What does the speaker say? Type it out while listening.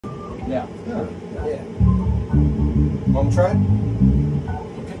Yeah. Yeah. Mom, try it?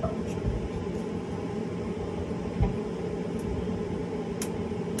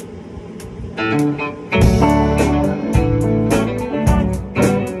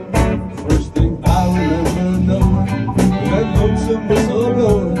 First thing I remember knowing was that lonesome whistle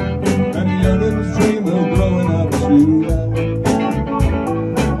blowing and a youngin's dream of growing up to life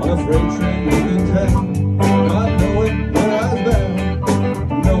on a freight train leaving town, not knowing where I was bound.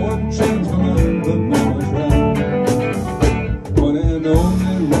 No one changed for me but Mama's round. One and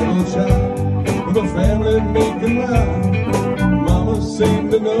only rebel child with a family making loud. Mama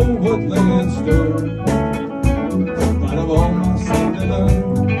seemed to know what lay in store. Out of all my Sunday love,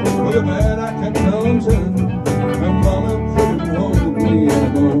 for the bad I kept on turning, and Mama couldn't hold me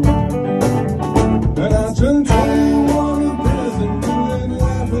anymore. And I turned 21 in prison, doing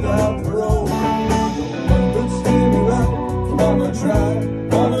life without parole. No one could steal me right. Mama tried,